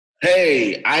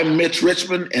Hey, I'm Mitch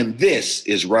Richmond, and this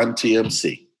is Run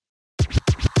TMC.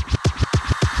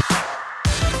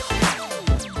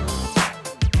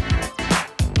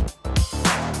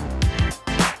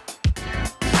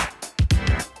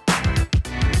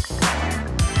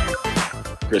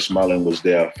 Chris Mullin was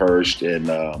there first, and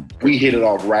we hit it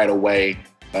off right away.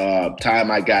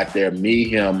 Time I got there, me,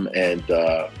 him,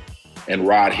 and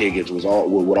Rod Higgins would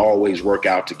always work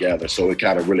out together. So it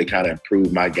really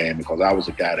improved my game because I was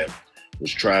a guy that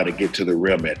was trying to get to the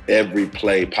rim at every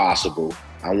play possible.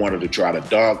 I wanted to try to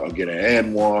dunk or get an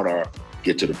and one or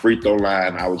get to the free throw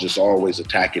line. I was just always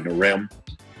attacking the rim.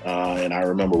 And I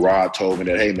remember Rod told me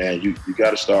that, hey, man, you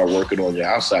got to start working on your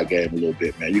outside game a little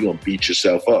bit, man. You're going to beat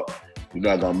yourself up. You're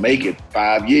not going to make it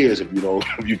 5 years if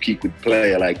you keep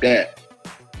playing like that.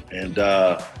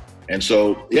 And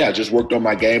so, I just worked on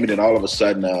my game. And then all of a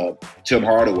sudden, Tim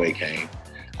Hardaway came.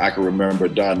 I can remember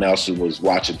Don Nelson was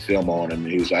watching film on him.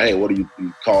 And he was like, hey, you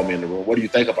called me in the room. What do you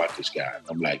think about this guy? And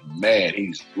I'm like, man,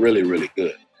 he's really, really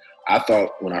good. I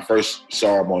thought when I first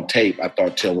saw him on tape, I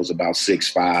thought Tim was about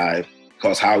 6'5",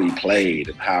 because how he played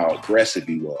and how aggressive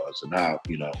he was and how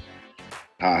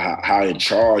in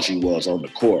charge he was on the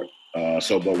court.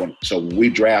 So when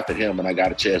we drafted him and I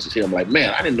got a chance to see him, I'm like,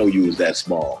 man, I didn't know you was that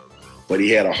small. But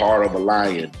he had a heart of a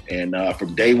lion. And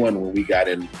from day one when we got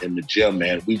in the gym,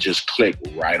 man, we just clicked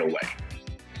right away.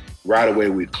 Right away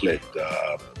we clicked.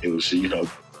 It was,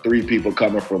 3 people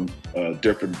coming from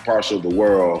different parts of the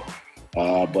world,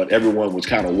 but everyone was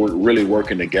really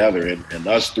working together. And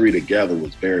us 3 together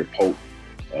was very potent.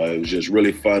 It was just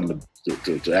really fun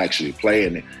to actually play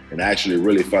and actually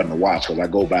really fun to watch because I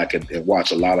go back and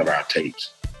watch a lot of our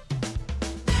tapes.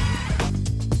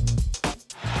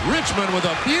 Richmond with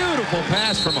a beautiful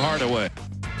pass from Hardaway.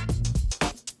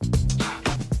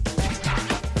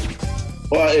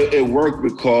 Well, it worked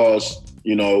because,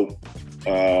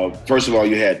 first of all,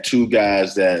 you had 2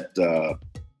 guys that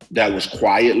was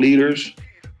quiet leaders,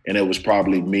 and it was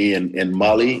probably me and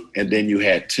Mully, and then you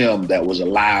had Tim that was a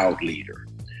loud leader.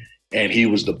 And he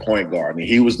was the point guard. And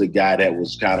he was the guy that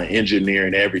was kind of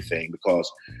engineering everything because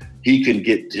he can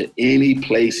get to any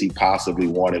place he possibly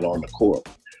wanted on the court.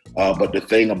 But the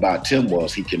thing about Tim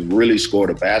was he can really score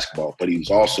the basketball, but he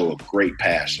was also a great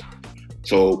passer.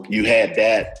 So you had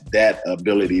that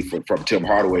ability from Tim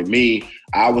Hardaway. Me,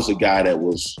 I was a guy that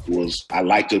was I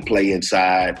like to play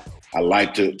inside. I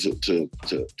like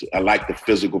I like the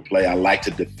physical play. I like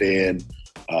to defend.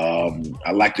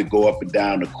 I like to go up and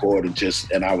down the court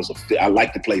I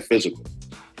like to play physical.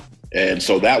 And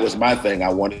so that was my thing.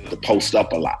 I wanted to post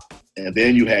up a lot. And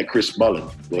then you had Chris Mullin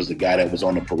was the guy that was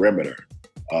on the perimeter.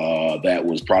 That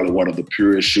was probably one of the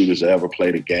purest shooters that ever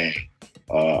played a game.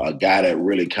 A guy that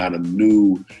really kind of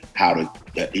knew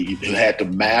he had to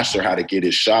master how to get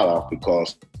his shot off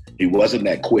because he wasn't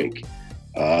that quick.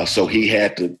 So he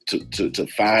had to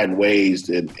find ways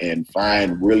and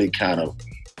find really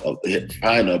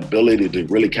find the ability to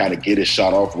really kind of get his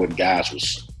shot off when guys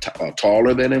was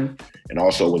taller than him and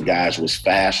also when guys was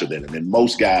faster than him. And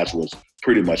most guys was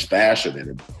pretty much faster than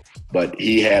him. But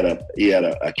he had a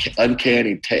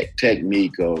uncanny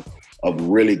technique of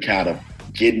really kind of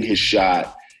getting his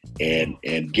shot and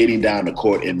getting down the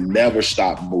court and never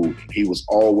stop moving. He was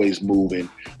always moving.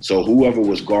 So whoever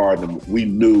was guarding him, we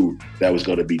knew that was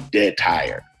going to be dead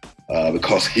tired.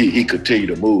 Because he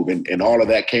continued to move. And all of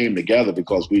that came together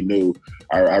because we knew,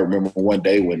 I remember one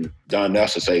day when Don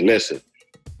Nelson said, listen,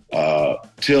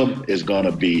 Tim is going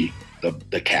to be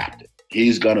the captain.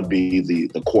 He's going to be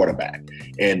the quarterback.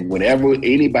 And whenever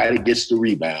anybody gets the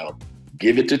rebound,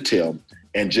 give it to Tim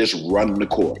and just run the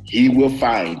court. He will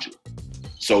find you.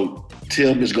 So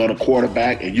Tim is going to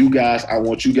quarterback, and you guys, I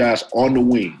want you guys on the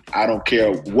wing. I don't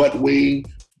care what wing.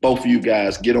 Both of you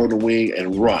guys get on the wing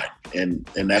and run. And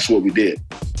that's what we did.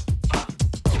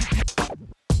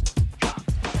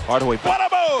 Hardaway. What a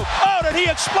move! Oh, did he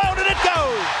explode and it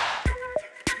goes!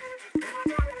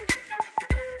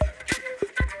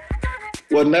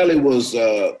 Well, Nelly was,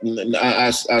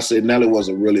 I say Nelly was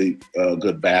a really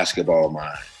good basketball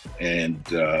mind. And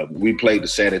we played the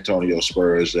San Antonio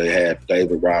Spurs. They had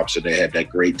David Robinson. They had that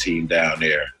great team down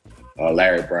there.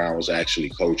 Larry Brown was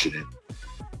actually coaching it.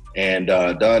 And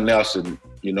Don Nelson,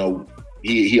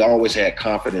 he always had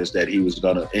confidence that he was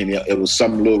going to, and it was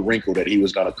some little wrinkle that he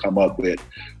was going to come up with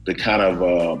to kind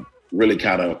of really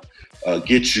kind of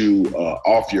get you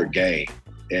off your game.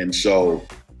 And so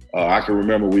I can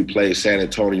remember we played San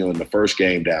Antonio in the first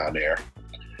game down there,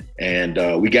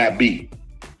 and we got beat.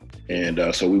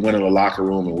 And so we went in the locker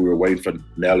room and we were waiting for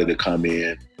Nelly to come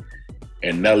in.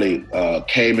 And Nelly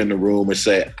came in the room and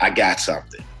said, I got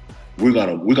something. We're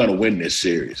gonna win this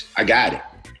series. I got it.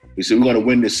 We said, we're going to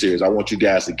win this series. I want you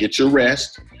guys to get your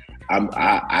rest.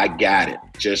 I got it.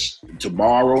 Just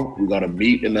tomorrow, we're going to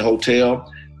meet in the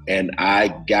hotel, and I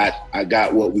got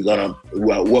what we're gonna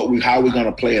how we're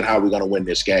gonna play and how we're gonna win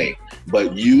this game.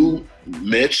 But you,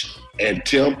 Mitch, and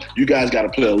Tim, you guys got to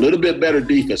play a little bit better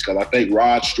defense, because I think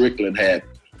Rod Strickland had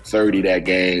 30 that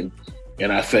game,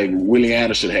 and I think Willie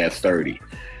Anderson had 30.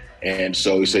 And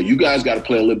so he said, you guys got to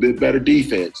play a little bit better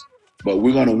defense, but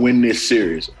we're going to win this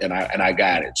series. And I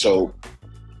got it. So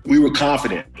we were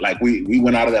confident. Like we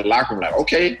went out of that locker room like,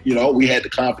 okay, we had the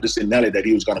confidence in Nelly that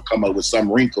he was going to come up with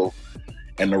some wrinkle.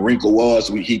 And the wrinkle was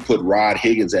he put Rod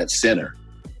Higgins at center.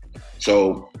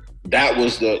 So that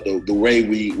was the way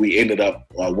we ended up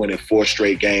winning 4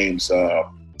 straight games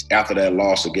after that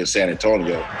loss against San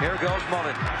Antonio. Here goes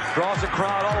Mullin. Draws the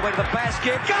crowd all the way to the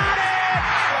basket. Got it!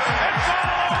 It's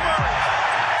all over!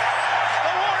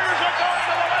 The Warriors are going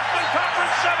to the Western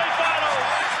Conference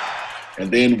semifinals! And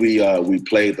then we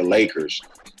played the Lakers,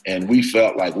 and we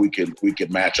felt like we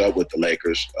could match up with the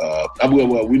Lakers.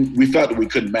 We felt that we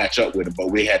couldn't match up with them,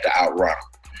 but we had to outrun them.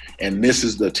 And this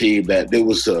is the team that there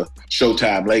was a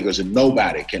Showtime Lakers, and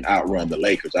nobody can outrun the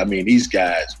Lakers. I mean, these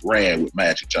guys ran with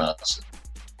Magic Johnson.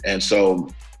 And so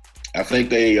I think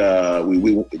they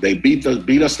beat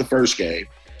us the first game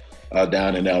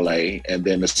down in L.A. And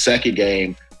then the second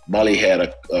game, Mully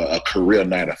had a career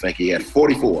night. I think he had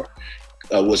 44.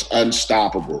 Was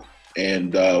unstoppable.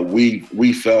 And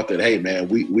we felt that, hey, man,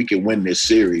 we can win this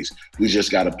series. We just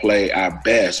got to play our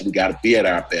best. We got to be at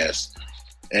our best.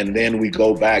 And then we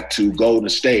go back to Golden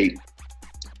State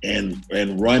and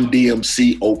Run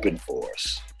DMC open for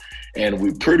us. And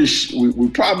we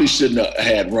probably shouldn't have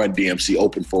had Run DMC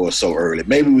open for us so early.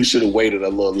 Maybe we should have waited a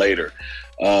little later.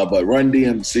 But Run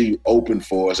DMC opened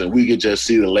for us, and we could just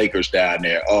see the Lakers down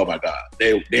there. Oh, my God.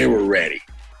 They were ready.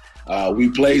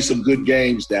 We played some good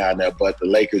games down there, but the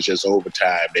Lakers just over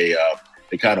time, they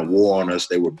kind of wore on us.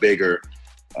 They were bigger.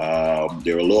 They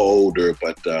were a little older,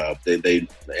 but they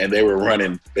were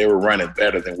running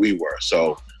better than we were.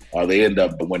 So they ended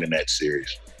up winning that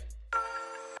series.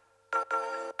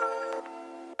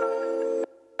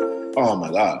 Oh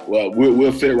my God! Well,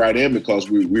 we'll fit right in because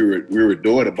we were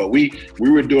doing it, but we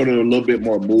were doing it a little bit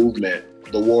more movement.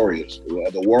 The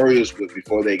Warriors,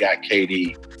 before they got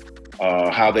KD,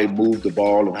 how they moved the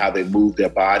ball and how they moved their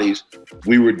bodies,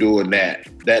 we were doing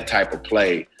that type of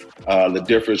play. The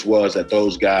difference was that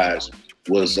those guys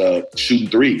was shooting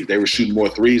threes. They were shooting more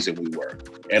threes than we were,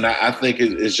 and I think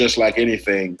it's just like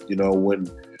anything,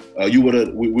 when. We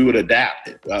would adapt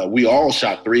it. We all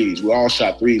shot threes. We all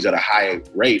shot threes at a high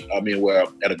rate. I mean, we're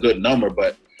at a good number,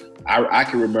 but I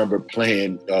can remember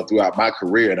playing throughout my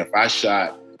career, and if I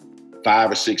shot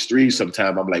 5 or 6 threes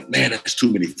sometime, I'm like, man, that's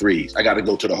too many threes. I got to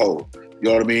go to the hole. You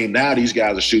know what I mean? Now these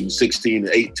guys are shooting 16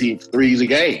 to 18 threes a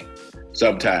game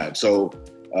sometimes. So,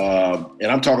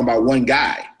 and I'm talking about one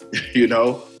guy,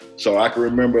 So I can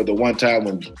remember the one time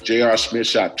when J.R. Smith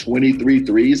shot 23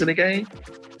 threes in a game.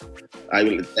 I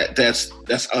mean, that's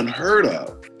unheard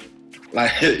of.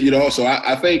 Like, so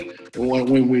I think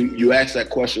when you asked that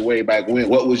question way back when,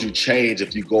 what would you change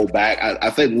if you go back? I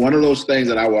think one of those things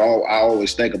that I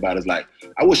always think about is like,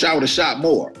 I wish I would have shot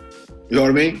more. You know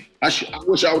what I mean? I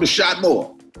wish I would have shot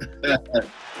more.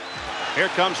 Here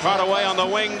comes Hardaway on the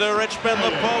wing to Richmond,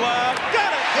 the pull-up.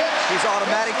 Got it! He's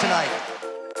automatic tonight.